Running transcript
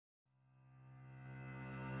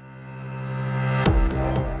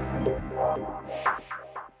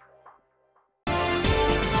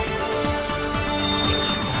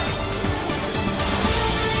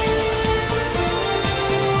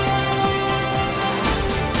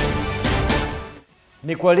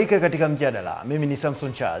Ni kualika katika mjadala. Mimi ni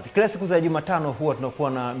Samson Charles. Kila siku za Jumatano huwa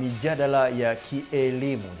tunakuwa na mijadala ya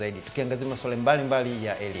kielimu zaidi, tukiangazia masuala mbalimbali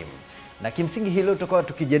ya elimu. Na kimsingi hilo tutakuwa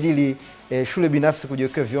tukijadili shule binafsi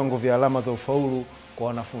kujiwekea viwango vya alama za ufaulu kwa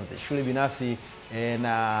wanafunzi. Shule binafsi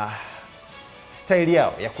na style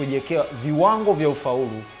yao ya kujiwekea viwango vya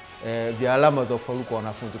ufaulu vya alama za ufaulu kwa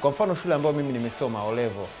wanafunzi. Kwa mfano shule ambayo mimi nimesoma O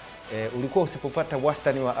level, ulikuwa usipopata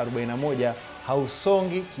wastani wa 41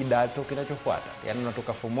 hausongi kidato kinachofuata. Yaani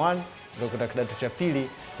unatoka form 1 ndio kidato cha pili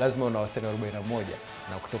lazima una wastani wa 41.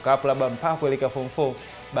 Na kutoka hapo labda mpaka kuelekea form 4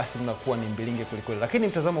 basi mnakuwa ni mbilinge kulikweli. Lakini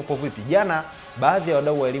mtazamo uko vipi? Jana baadhi ya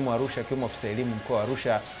wadau wa elimu Arusha, akiwemo afisa elimu mkoa wa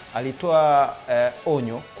Arusha, alitoa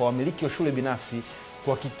onyo kwa wamiliki wa shule binafsi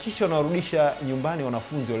kuhakikisha wanarudisha nyumbani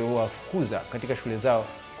wanafunzi waliowafukuza katika shule zao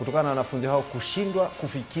kutokana na wanafunzi hao kushindwa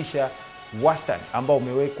kufikisha wastani ambao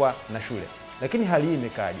umewekwa na shule. Lakini hali hii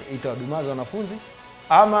imekaje? Itawadumaza wanafunzi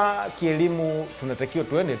ama kielimu tunatakiwa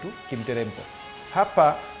tuende tu kimteremko?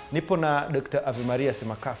 Hapa nipo na Dr. Ave Maria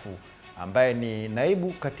Semakafu ambaye ni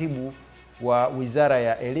naibu katibu wa Wizara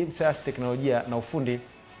ya Elimu, Sayansi, Teknolojia na Ufundi,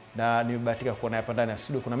 na nimebahatika kuwa naye hapa ndani ya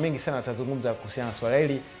studio. Kuna mengi sana atazungumza kuhusiana na swala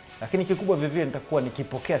hili, lakini kikubwa vivyo nitakuwa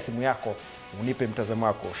nikipokea simu yako unipe mtazamo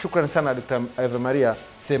wako. Shukrani sana Dr. Ave Maria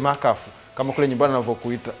Semakafu, kama kule nyumbani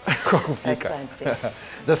ninavyokuita kwa kufika. Asante.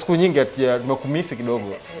 Za siku nyingi tumekumisi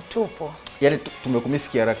kidogo. Tupo. Yaani tumekumisi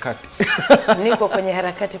kiharakati. Niko kwenye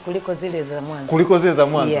harakati kuliko zile za mwanzo. Kuliko zile za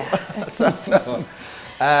mwanzo. Yeah.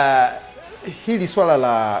 Sawa. Hili swala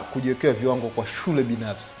la kujiwekea viwango kwa shule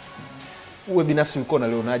binafsi. Uwe binafsi ulikuwa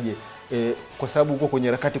unalionaje kwa sababu uko kwenye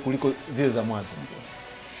harakati kuliko zile za mwanzo?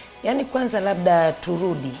 Yaani kwanza labda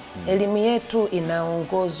turudi. Elimu yetu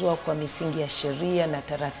inaongozwa kwa misingi ya sheria na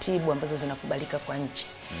taratibu ambazo zinakubalika kwa nchi.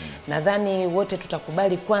 Nadhani wote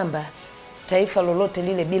tutakubali kwamba taifa lolote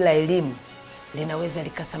lile bila elimu linaweza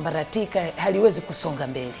likasambaratika, haliwezi kusonga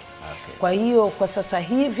mbele. Okay. Kwa hiyo kwa sasa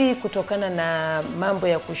hivi kutokana na mambo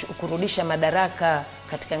ya kurudisha madaraka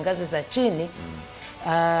katika ngazi za chini,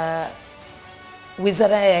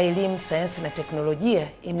 Wizara ya Elimu, Sayansi na Teknolojia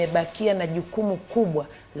imebakia na jukumu kubwa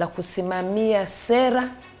la kusimamia sera,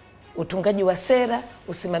 utungaji wa sera,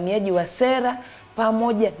 usimamiaji wa sera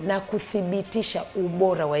pamoja na kuthibitisha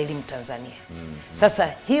ubora wa elimu Tanzania. Sasa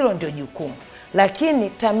hilo ndio jukumu. Lakini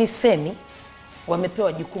TAMISEMI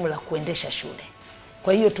wamepewa jukumu la kuendesha shule.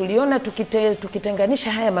 Kwa hiyo tuliona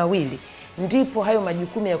tukitenganisha haya mawili ndipo hayo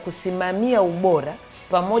majukumu ya kusimamia ubora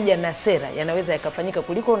pamoja na sera yanaweza yakafanyika,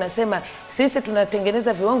 kuliko unasema sisi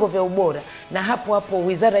tunatengeneza viwango vya ubora na hapo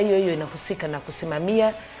wizara hiyo hiyo inahusika na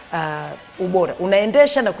kusimamia ubora.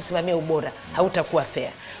 Unaendesha na kusimamia ubora, hautakuwa fair.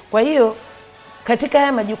 Kwa hiyo katika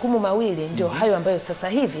haya majukumu mawili ndio hayo ambayo sasa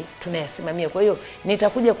hivi tunayasimamia. Kwa hiyo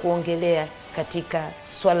nitakuja kuongelea katika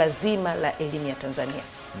swala zima la elimu ya Tanzania.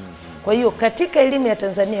 Kwa hiyo katika elimu ya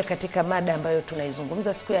Tanzania, katika mada ambayo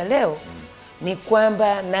tunaizungumza siku ya leo, ni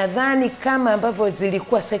kwamba nadhani kama ambavyo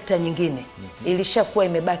zilikuwa sekta nyingine ilishakuwa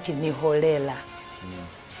imebaki ni holela.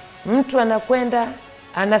 Mtu anakwenda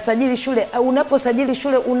anasajili shule, unaposajili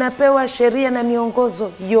shule unapewa sheria na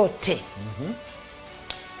miongozo yote.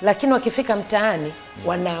 Lakini wakifika mtaani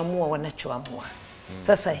wanaamua wanachoamua.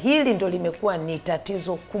 Sasa hili ndio limekuwa ni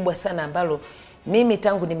tatizo kubwa sana ambalo mimi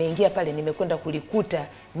tangu nimeingia pale nimekwenda kulikuta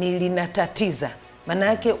ni linatatiza. Maana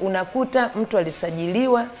yake unakuta mtu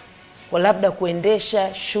alisajiliwa kwa labda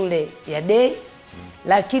kuendesha shule ya day,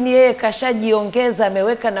 lakini yeye kashajiongeza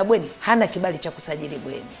ameweka na bweni, hana kibali cha kusajili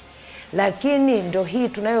bweni. Lakini ndio hii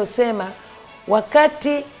tunayosema,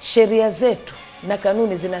 wakati sheria zetu na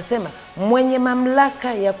kanuni zinasema mwenye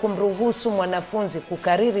mamlaka ya kumruhusu mwanafunzi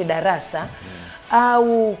kukariri darasa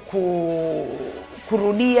au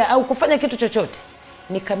kurudia au kufanya kitu chochote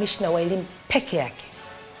ni kamishna wa elimu peke yake.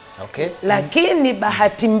 Okay. Lakini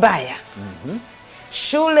bahati mbaya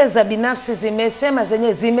shule za binafsi zimesema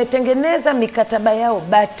zenyewe zimetengeneza mikataba yao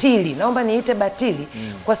batili. Naomba niite batili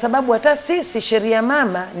kwa sababu hata sisi sheria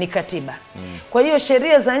mama ni katiba. Kwa hiyo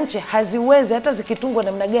sheria za nchi haziwezi, hata zikitungwa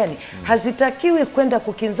namna gani, hazitakiwi kwenda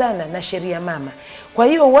kukinzana na sheria mama. Kwa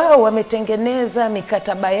hiyo wao wametengeneza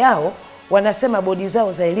mikataba yao, wanasema bodi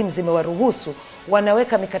zao za elimu zimewaruhusu,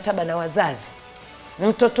 wanaweka mikataba na wazazi.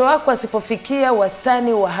 Mtoto wako asipofikia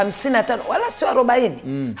wastani wa 55 wala sio 40,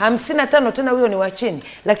 55 tena huyo ni wa chini,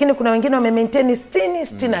 lakini kuna wengine wame maintain 60,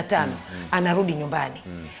 65, anarudi nyumbani.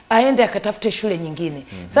 Aende akatafute shule nyingine.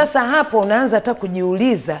 Sasa hapo unaanza hata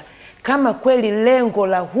kujiuliza kama kweli lengo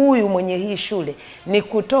la huyu mwenye hii shule ni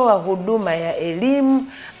kutoa huduma ya elimu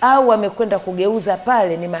au amekwenda kugeuza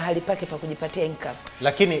pale ni mahali pake pa kujipatia income.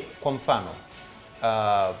 Lakini kwa mfano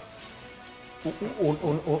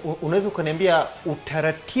unaweza kuniambia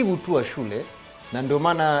utaratibu tu wa shule Na ndio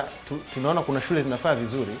maana tunaona kuna shule zinafanya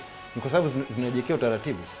vizuri ni kwa sababu zinajiwekea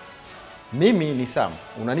utaratibu. Mimi ni Sam,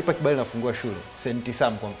 unanipa kibali nafungua shule, St.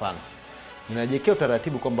 Sam kwa mfano. Ninajiwekea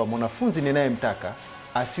utaratibu kwamba mwanafunzi ninayemtaka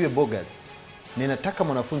asiwe bogus. Ninataka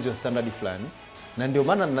mwanafunzi wa standard fulani, na ndio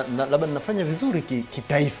maana labda ninafanya vizuri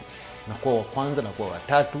kitaifa. Nakuwa wa kwanza, nakuwa wa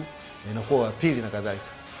tatu, nakuwa wa pili na kadhalika.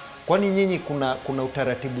 Kwani nyinyi kuna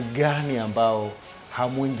utaratibu gani ambao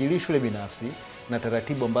hamuingilii shule binafsi na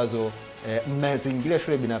taratibu ambazo mnazingilia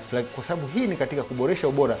shule binafsi? Kwa sababu hii ni katika kuboresha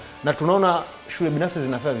ubora na tunaona shule binafsi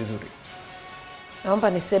zinafanya vizuri. Naomba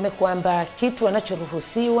niseme kwamba kitu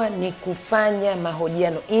wanachoruhusiwa ni kufanya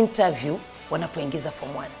mahojiano, interview, wanapoingiza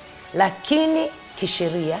form 1. Lakini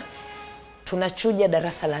kisheria tunachuja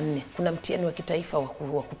darasa la 4. Kuna mtihani wa kitaifa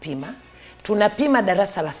wa kupima. Tunapima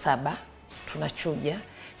darasa la 7, tunachuja.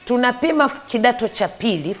 Tunapima kidato cha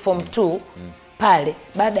pili, form 2, pale.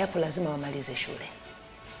 Baada ya hapo lazima wamalize shule.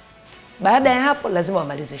 Baada ya hapo lazima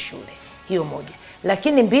wamalize shule. Hiyo moja.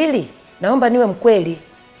 Lakini 2, naomba niwe mkweli.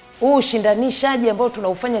 Huu ushindanishaji ambao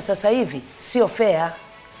tunaufanya sasa hivi sio fair.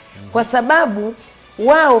 Kwa sababu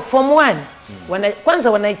wao form 1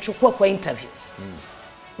 kwanza wanaichukua kwa interview.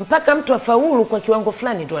 Mpaka mtu afaulu kwa kiwango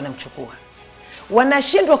fulani ndio wanamchukua.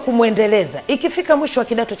 Wanashindwa kumwendeleza. Ikifika mwisho wa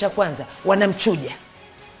kidato cha kwanza wanamchuja.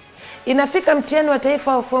 Inafika mtihani wa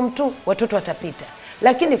taifa wa form 2 watoto watapita.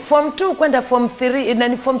 Lakini form 2 kwenda form 3 na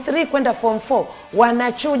ni form 3 kwenda form 4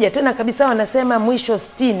 wanachuja tena kabisa, wanasema mwisho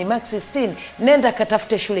 60, max 60, nenda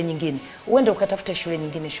katafute shule nyingine. Uende ukatafute shule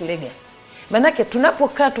nyingine, shule gani? Manake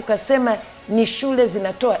tunapokaa tukasema ni shule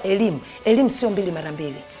zinatoa elimu. Elimu sio 2 mara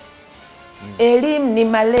 2. Elimu ni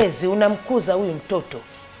malezi, unamkuza huyu mtoto.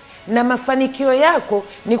 Na mafanikio yako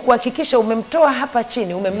ni kuhakikisha umemtoa hapa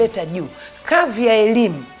chini, umemleta juu. Kazi ya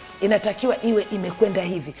elimu inatakiwa iwe imekwenda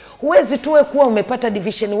hivi. Huwezi tuwe kuwa umepata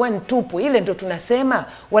division 1 tupu. Ile ndio tunasema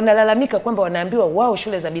wanalalamika kwamba wanaambiwa wao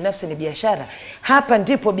shule za binafsi ni biashara. Hapa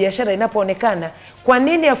ndipo biashara inapoonekana. Kwa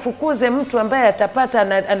nini afukuze mtu ambaye atapata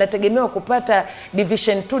anategemewa kupata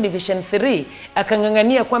division 2, division 3,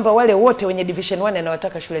 akangangania kwamba wale wote wenye division 1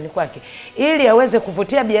 anawataka shuleni kwake, ili aweze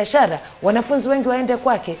kuvutia biashara, wanafunzi wengi waende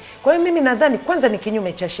kwake. Kwa hiyo mimi nadhani kwanza ni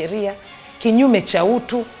kinyume cha sheria, kinyume cha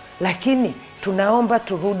utu, lakini tunaomba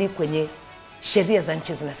turudi kwenye sheria za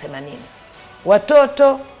nchi zinasema nini.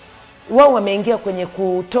 Watoto wao wameingia kwenye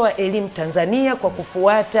kutoa elimu Tanzania kwa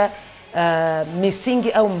kufuata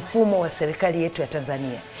misingi au mfumo wa serikali yetu ya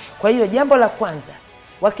Tanzania. Kwa hiyo jambo la kwanza,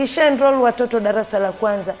 wakisha enroll watoto darasa la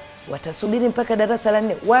kwanza, watasubiri mpaka darasa la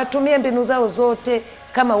 4, watumie mbinu zao zote,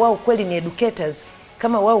 kama wao kweli ni educators,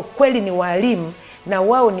 kama wao kweli ni walimu na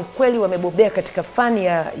wao ni kweli wamebobea katika fani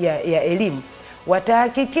ya elimu,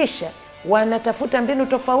 watahakikisha wanatafuta mbinu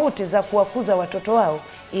tofauti za kuwakuza watoto wao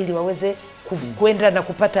ili waweze kwenda na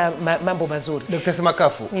kupata mambo mazuri. Dr.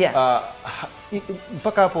 Semakafu,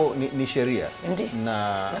 mpaka hapo ni sheria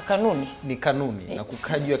na kanuni. Ni kanuni na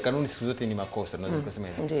kukaa kanuni siku zote ni makosa, naweza kusema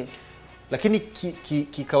hivyo. Ndiyo. Lakini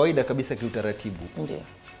kikawaida kabisa kiutaratibu,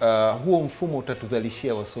 huo mfumo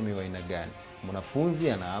utatuzalishia wasomi wa aina gani?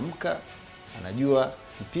 Mwanafunzi anaamka anajua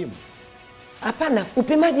sipimu? Hapana,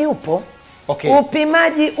 upimaji upo. Okay.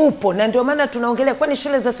 Upimaji upo, na ndio maana tunaongelea. Kwani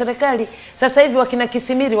shule za serikali sasa hivi wakina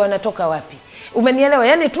Kisimiri wanatoka wapi? Umenielewa?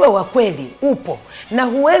 Yani tuwe wa kweli, upo. Na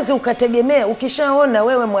huwezi ukategemea, ukishaona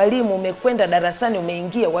wewe mwalimu umekwenda darasani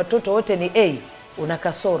umeingia watoto wote ni A, una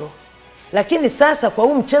kasoro. Lakini sasa kwa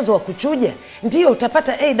huu mchezo wa kuchuja, ndio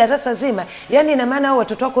utapata A darasa zima. Yani ina maana hao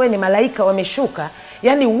watoto wako wewe ni malaika wameshuka.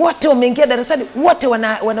 Yani wote wameingia darasani, wote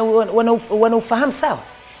wana ufahamu sawa.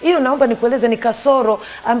 Hiyo naomba nikueleze ni kasoro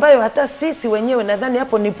ambayo hata sisi wenyewe nadhani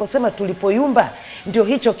hapo niliposema tulipoyumba ndio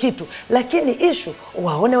hicho kitu. Lakini issue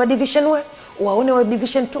waone wa division 1, waone wa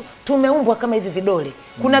division 2, tumeumbwa kama hivi vidole.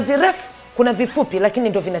 Kuna virefu, kuna vifupi, lakini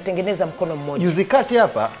ndio vinatengeneza mkono mmoja. Juzi kati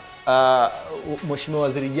hapa Mheshimiwa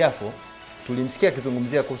Waziri Jafo tulimsikia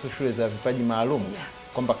akizungumzia kuhusu shule za vipaji maalum,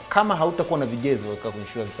 kwamba kama hautakuwa na vigezo kwa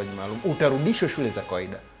shule za vipaji maalum utarudishwa shule za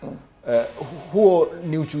kawaida. Huo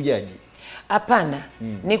ni uchujaji? Hapana,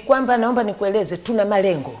 ni kwamba naomba nikueleze tuna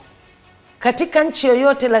malengo. Katika nchi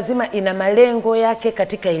yoyote lazima ina malengo yake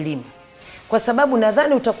katika elimu. Kwa sababu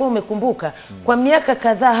nadhani utakuwa umekumbuka kwa miaka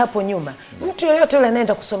kadhaa hapo nyuma, mtu yoyote yule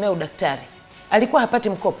anaenda kusomea udaktari alikuwa hapati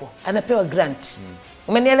mkopo, anapewa grant.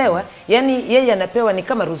 Umenielewa? Yani yeye anapewa ni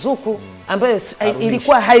kama ruzuku ambayo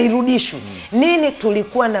ilikuwa hairudishwi. Nini?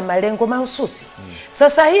 Tulikuwa na malengo mahususi.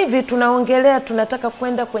 Sasa hivi tunaongelea tunataka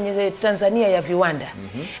kwenda kwenye Tanzania ya viwanda.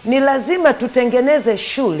 Ni lazima tutengeneze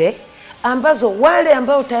shule ambazo wale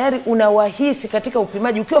ambao tayari unawahisi katika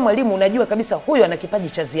upimaji, ukiwa mwalimu unajua kabisa huyo ana kipaji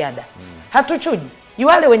cha ziada. Hatuchuji.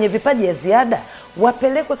 Wale wenye vipaji ya ziada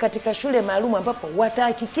wapelekwe katika shule maalum ambapo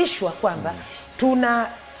watahakikishwa kwamba tuna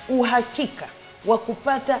uhakika wa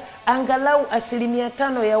kupata angalau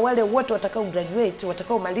 5% ya wale wote watakao graduate,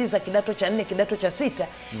 watakao maliza kidato cha 4, kidato cha 6,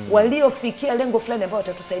 waliofikia lengo fulani ambao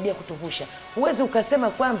watatusaidia kutuvusha. Huwezi ukasema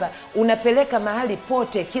kwamba unapeleka mahali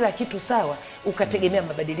pote kila kitu sawa ukategemea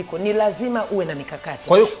mabadiliko. Ni lazima uwe na mikakati.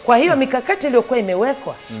 Kwa hiyo mikakati iliyokuwa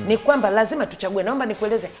imewekwa ni kwamba lazima tuchague. Naomba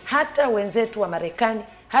nikueleze, hata wenzetu wa Marekani,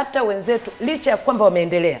 hata wenzetu licha ya kwamba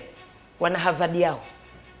wameendelea, wana Harvard yao.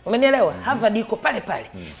 Umenielewa? Harvard iko pale pale.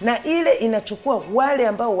 Na ile inachukua wale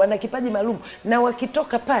ambao wana kipaji maalum, na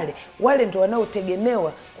wakitoka pale wale ndio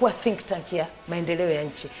wanaotegemewa kuwa think tank ya maendeleo ya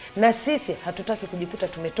nchi. Na sisi hatutaki kujikuta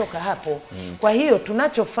tumetoka hapo. Kwa hiyo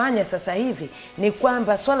tunachofanya sasa hivi ni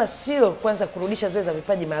kwamba swala sio kwanza kurudisha zile za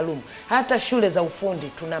vipaji maalum. Hata shule za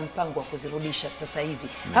ufundi tuna mpango wa kuzirudisha sasa hivi.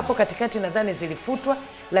 Hapo katikati nadhani zilifutwa,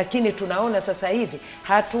 lakini tunaona sasa hivi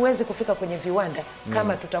hatuwezi kufika kwenye viwanda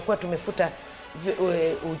kama tutakuwa tumefuta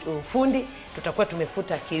ufundi, tutakuwa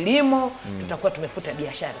tumefuta kilimo, tutakuwa tumefuta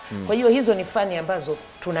biashara. Kwa hiyo hizo ni fani ambazo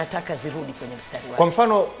tunataka zirudi kwenye mstari wake. Kwa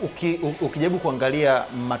mfano ukijaribu kuangalia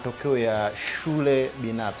matokeo ya shule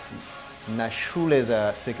binafsi na shule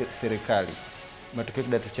za serikali, matokeo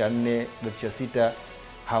kidato cha 4, kidato cha 6,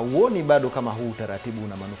 hauoni bado kama huu utaratibu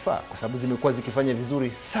una manufaa, kwa sababu zimekuwa zikifanya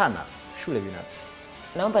vizuri sana shule binafsi?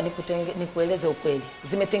 Naomba nikueleze ukweli,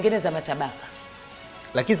 zimetengeneza matabaka.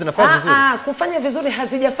 Lakini zinafanya vizuri. Kufanya vizuri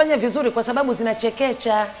hazijafanya vizuri kwa sababu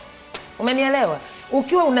zinachekecha. Umenielewa?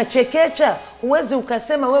 Ukiwa unachekecha, huwezi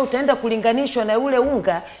ukasema wewe utaenda kulinganishwa na ule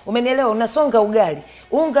unga. Umenielewa? Unasonga ugali.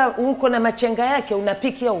 Unga uko na machenga yake,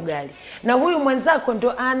 unapikia ugali. Na huyu mwenzako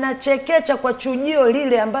ndio anachekecha kwa chujio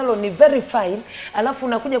lile ambalo ni very fine, alafu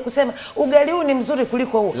unakuja kusema ugali huu ni mzuri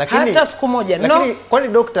kuliko huu. Hata siku moja. Lakini kwani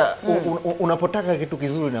dokta, unapotaka kitu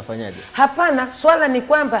kizuri unafanyaje? Hapana, swala ni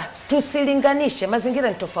kwamba tusilinganishe, mazingira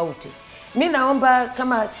ni tofauti. Mimi naomba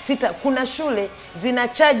kama 6, kuna shule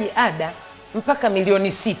zinachaji ada mpaka milioni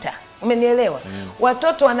 6. Umenielewa?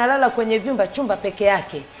 Watoto wanalala kwenye chumba peke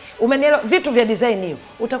yake. Umenielewa? Vitu vya design hiyo.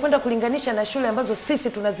 Utakwenda kulinganisha na shule ambazo sisi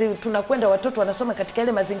tunakwenda watoto wanasoma katika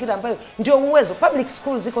ile mazingira ambayo ndio uwezo. Public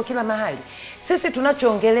schools ziko kila mahali. Sisi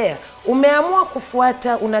tunachoongelea, umeamua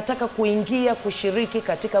kufuata, unataka kuingia kushiriki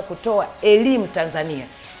katika kutoa elimu Tanzania.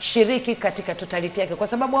 Shiriki katika totality yake, kwa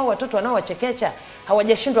sababu hao watoto wanaowachekecha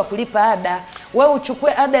hawajashindwa kulipa ada. Wewe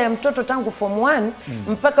uchukue ada ya mtoto tangu form 1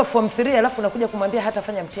 mpaka form 3, alafu unakuja kumwambia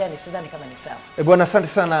hatafanya mtihani, sidhani kama ni sawa. Bwana, asante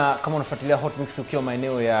sana. Kama unafuatilia HOTMIX ukiwa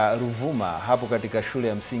maeneo ya Ruvuma hapo katika shule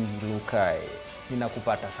ya msingi Lukai,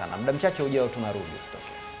 ninakupata sana. Muda mchache ujao tunarudi, usitoke.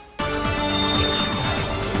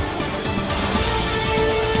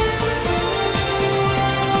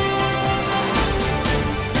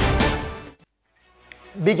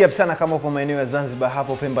 Big up sana kama upo maeneo ya Zanzibar,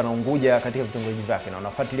 hapo Pemba na Unguja katika vitongoji vyake na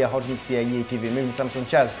unafuatilia HOTMIX ya EATV. Mimi ni Samson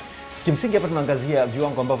Charles. Kimsingi hapa tunaangazia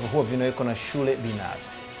viwango ambavyo huwa vinawekwa na shule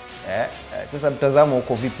binafsi. Sasa mtazamo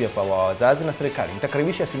uko vipi hapa wa wazazi na serikali?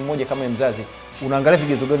 Nitakaribisha simu moja kama mzazi, unaangalia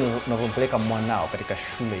vigezo gani unavyompeleka mwanao katika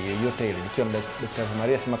shule yoyote ile, nikiwa na Dr.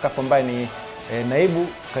 Maria Simakafu ambaye ni naibu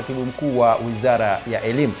katibu mkuu wa Wizara ya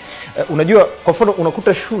Elimu. Unajua, kwa mfano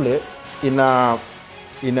unakuta shule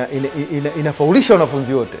inafaulisha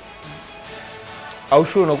wanafunzi wote, au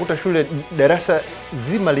shule unakuta shule darasa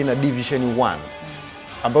zima lina division 1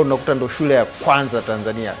 ambayo unakuta ndo shule ya kwanza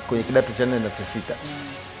Tanzania kwenye kidato cha 4 na cha 6.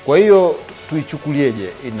 Kwa hiyo tuichukulieje?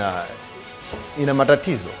 Ina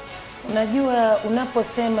matatizo. Unajua,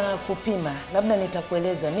 unaposema kupima, labda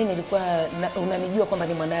nitakueleza. Mimi nilikuwa unanijua kwamba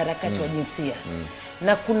ni mwanaharakati wa jinsia.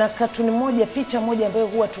 Na kuna katuni moja, picha moja ambayo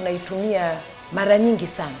huwa tunaitumia mara nyingi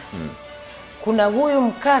sana. Kuna huyu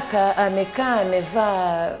mkaka amekaa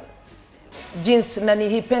amevaa jeans na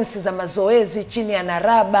hii pensi za mazoezi, chini ana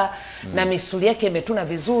raba na misuli yake imetuna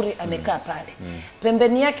vizuri, amekaa pale.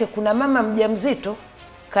 Pembeni yake kuna mama mjamzito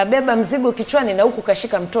kabeba mzigo kichwani na huku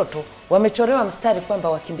kashika mtoto, wamechorewa mstari kwamba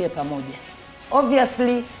wakimbie pamoja.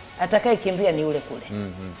 Obviously atakayekimbia ni ule kule.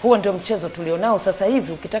 Huo ndio mchezo tulionao sasa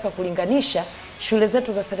hivi ukitaka kulinganisha shule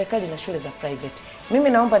zetu za serikali na shule za private. Mimi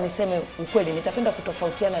naomba niseme ukweli, nitapenda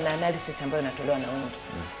kutofautiana na analysis ambayo inatolewa na wengi.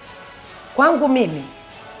 Kwangu mimi,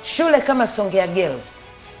 shule kama Songea Girls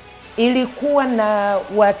ilikuwa na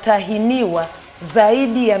watahiniwa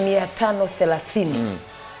zaidi ya 530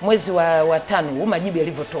 mwezi wa 5 majibu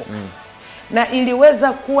yalivyotoka. Na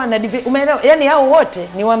iliweza kuwa na umeelewa, yani hao wote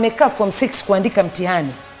ni wamekaa form 6 kuandika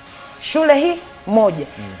mtihani. Shule hii moja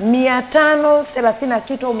 530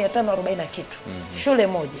 kitu au 540 kitu. Shule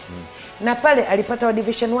moja. Na pale alipata wa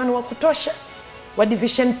division 1 wa kutosha, wa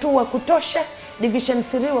division 2 wa kutosha, division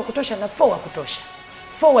 3 wa kutosha na 4 wa kutosha.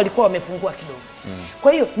 4 walikuwa wamepungua kidogo.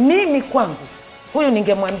 Kwa hiyo mimi kwangu huyu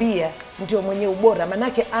ningemwambia ndio mwenye ubora,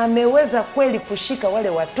 manake ameweza kweli kushika wale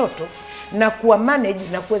watoto na kuwa manage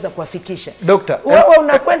na kuweza kuwafikisha. Wewe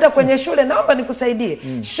unakwenda kwenye shule, naomba nikusaidie.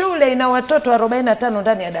 Shule ina watoto 45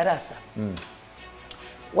 ndani ya darasa.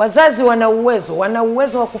 Wazazi wana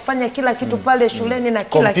uwezo wa kufanya kila kitu pale shuleni na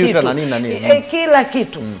kila kitu. Kila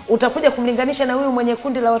kitu. Utakuja kumlinganisha na huyu mwenye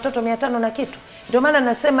kundi la watoto 500 na kitu. Ndio maana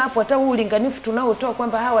nasema hapo hata huu ulinganifu tunaotoa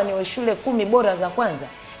kwamba hawa ni wa shule 10 bora za kwanza,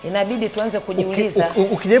 inabidi tuanze kujiuliza.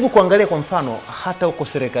 Ukijaribu kuangalia kwa mfano hata huko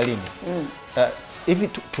serikalini. Hivi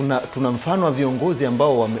tuna mfano wa viongozi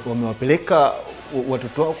ambao wamewapeleka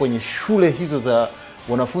watoto wao kwenye shule hizo za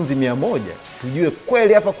wanafunzi 100, tujue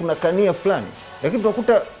kweli hapa kuna kania fulani, lakini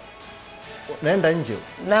tunakuta naenda nje.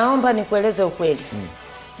 Naomba nikueleze ukweli.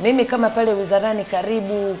 Mimi kama pale wizarani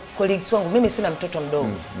karibu colleagues wangu, mimi sina mtoto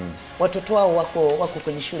mdogo. Watoto wao wako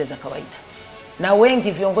kwenye shule za kawaida. Na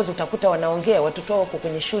wengi viongozi utakuta wanaongea watoto wao wako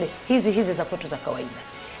kwenye shule hizi za kwetu za kawaida.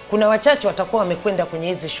 Kuna wachache watakuwa wamekwenda kwenye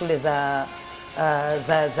hizi shule za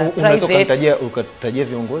private. Ukatajia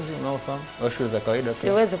viongozi unaofahamu wa shule za kawaida?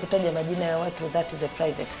 Siwezi kutaja majina ya watu, that is a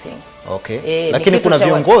private thing. Okay. Lakini kuna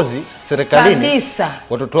viongozi serikalini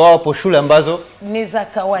watoto wao wapo shule ambazo ni za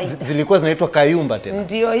kawaida. Zilikuwa zinaitwa Kayumba tena.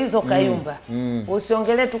 Ndio hizo Kayumba.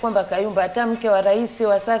 Usiongelee tu kwamba Kayumba, hata mke wa rais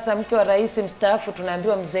wa sasa, mke wa rais mstaafu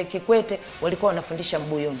tunaambiwa Mzee Kikwete walikuwa wanafundisha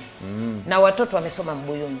Mbuyuni. Na watoto wamesoma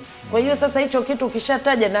Mbuyuni. Kwa hiyo sasa hicho kitu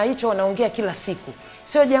ukishataja na hicho wanaongea kila siku,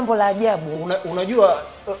 sio jambo la ajabu. Unajua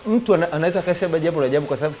mtu anaweza kasema jambo la ajabu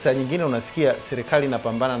kwa sababu saa nyingine unasikia serikali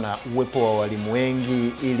inapambana na uwepo wa walimu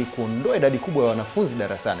wengi ili kuondoa idadi kubwa ya wanafunzi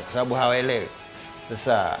darasani kwa sababu hawaelewi.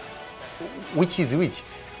 Sasa which is which?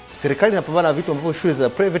 Serikali inapambana na vitu ambavyo shule za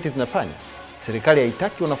private zinafanya. Serikali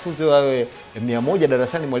haitaki wanafunzi wawe 100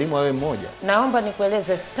 darasani, mwalimu awe mmoja. Naomba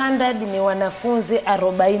nikueleze, standard ni wanafunzi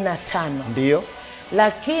 45. Ndio.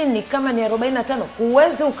 Lakini kama ni 45,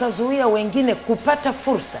 huwezi ukazuia wengine kupata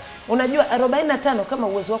fursa. Unajua 45 kama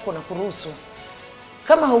uwezo wako unakuruhusu.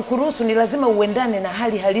 Kama haukuruhusu ni lazima uendane na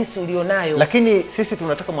hali halisi ulionayo. Lakini sisi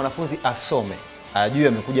tunataka mwanafunzi asome. Ajue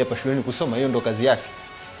amekuja hapa shuleni kusoma, hiyo ndo kazi yake.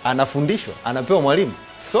 Anafundishwa, anapewa mwalimu,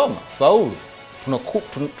 soma, faulu.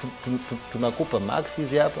 Tunakupa marks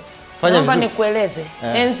hizi hapa. Fanya vizuri. Naomba nikueleze,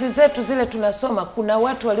 enzi zetu zile tunasoma, kuna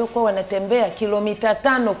watu waliokuwa wanatembea kilomita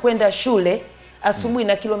 5 kwenda shule asubuhi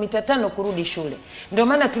na kilomita 5 kurudi shule. Ndio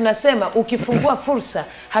maana tunasema ukifungua fursa,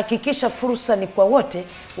 hakikisha fursa ni kwa wote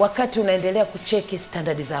wakati unaendelea kucheki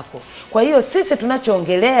standardi zako. Kwa hiyo sisi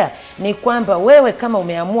tunachoongelea ni kwamba wewe kama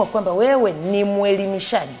umeamua kwamba wewe ni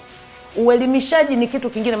mwelimishaji. Uelimishaji ni kitu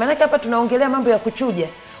kingine. Maana hapa tunaongelea mambo ya kuchuja.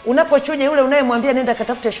 Unapochuja yule unayemwambia nenda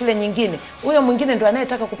katafute shule nyingine, huyo mwingine ndo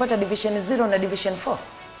anayetaka kupata division 0 na division 4.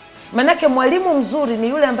 Manake mwalimu mzuri ni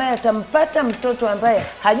yule ambaye atampata mtoto ambaye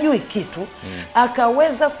hajui kitu,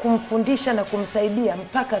 akaweza kumfundisha na kumsaidia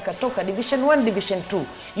mpaka akatoka division 1, division 2.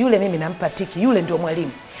 Yule mimi nampa tiki, yule ndio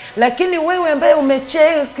mwalimu. Lakini wewe ambaye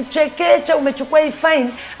umechekecha, umechukua hii fine,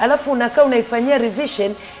 alafu unakaa unaifanyia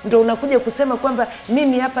revision, ndio unakuja kusema kwamba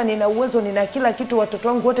mimi hapa nina uwezo, nina kila kitu, watoto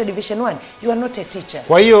wangu wote division 1. You are not a teacher.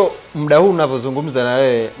 Kwa hiyo muda huu unavyozungumza na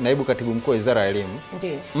wewe, naibu katibu mkuu wa Wizara ya Elimu,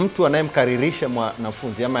 mtu anayemkaririsha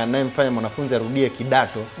mwanafunzi ama anayemfanya mwanafunzi arudie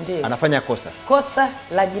kidato, anafanya kosa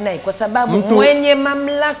la jinai, kwa sababu mwenye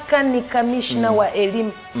mamlaka ni kamishna wa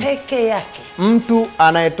elimu peke yake. Mtu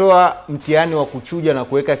anayetoa mtihani wa kuchuja na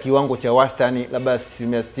kuweka kiwango cha wastani labda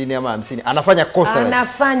 60 ama 50,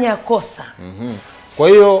 anafanya kosa. Kwa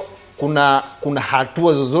hiyo kuna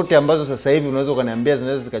hatua zozote ambazo sasa hivi unaweza ukaniambia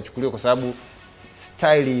zinaweza zikachukuliwa kwa sababu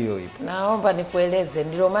style hiyo ipo? Naomba nikueleze,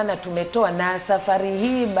 ndio maana tumetoa, na safari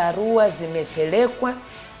hii barua zimepelekwa,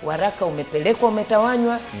 waraka umepelekwa,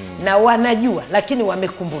 umetawanywa, na wanajua, lakini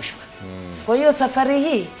wamekumbushwa. Kwa hiyo safari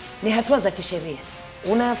hii ni hatua za kisheria.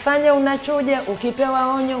 Unafanya, unachuja,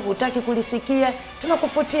 ukipewa onyo, hutaki kulisikia,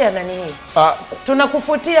 tunakufutia nani hii?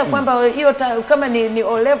 Tunakufutia kwamba hiyo kama ni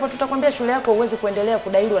O level, tutakwambia shule yako huwezi kuendelea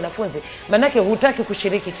kudaili wanafunzi. Manake hutaki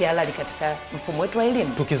kushiriki kihalali katika mfumo wetu wa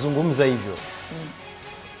elimu. Tukizungumza hivyo,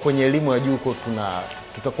 kwenye elimu ya juu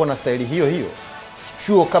tutakuwa na staili hiyo.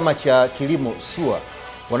 Chuo kama cha kilimo SUA,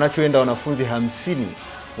 wanachoenda wanafunzi 50,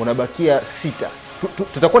 unabakia 6.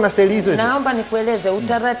 Tutakuwa na staili hizo. Naomba nikueleze,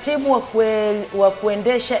 utaratibu wa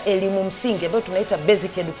kuendesha elimu msingi ambayo tunaita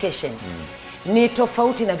basic education ni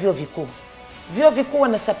tofauti na vyuo vikuu. Vyuo vikuu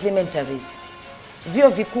wana supplementaries, vyuo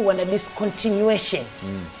vikuu wana discontinuation.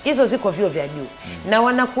 Hizo ziko vyuo vya juu. Na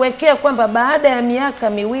wanakuwekea kwamba baada ya miaka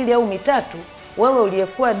 2 au 3, wewe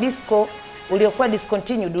uliyekuwa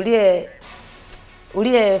discontinued,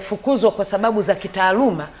 uliyefukuzwa kwa sababu za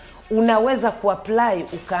kitaaluma, unaweza kuapply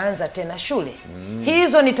ukaanza tena shule.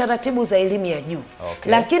 Hizo ni taratibu za elimu ya juu.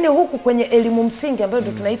 Okay. Lakini huku kwenye elimu msingi ambayo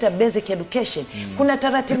ndio tunaita basic education, kuna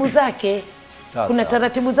taratibu zake. Kuna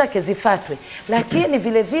taratibu zake zifuatwe. Lakini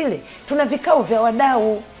vile vile tuna vikao vya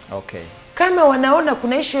wadau. Okay. Kama wanaona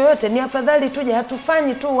kuna issue yoyote, ni afadhali tuje,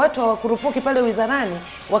 hatufanyi tu watu hawakurupuki pale wizarani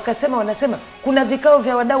wanasema kuna vikao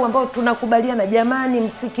vya wadau ambao tunakubaliana, jamani,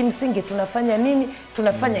 msingi tunafanya nini,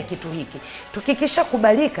 tunafanya kitu hiki. Tukikisha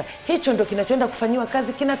kubalika, hicho ndio kinachoenda kufanyiwa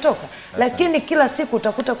kazi, kinatoka. Lakini kila siku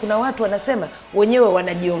utakuta kuna watu wanasema wenyewe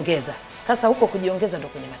wanajiongeza. Sasa huko kujiongeza ndio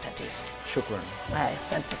kwenye matatizo. Shukrani. Haya,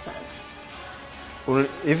 asante sana.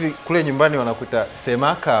 Hivi kule nyumbani wanakuita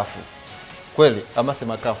semakafu kweli ama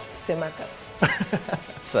semakafu? Semakafu.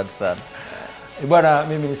 Asante sana. Bwana,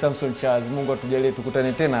 mimi ni Samson Charles. Mungu atujalie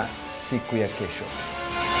tukutane tena siku ya kesho.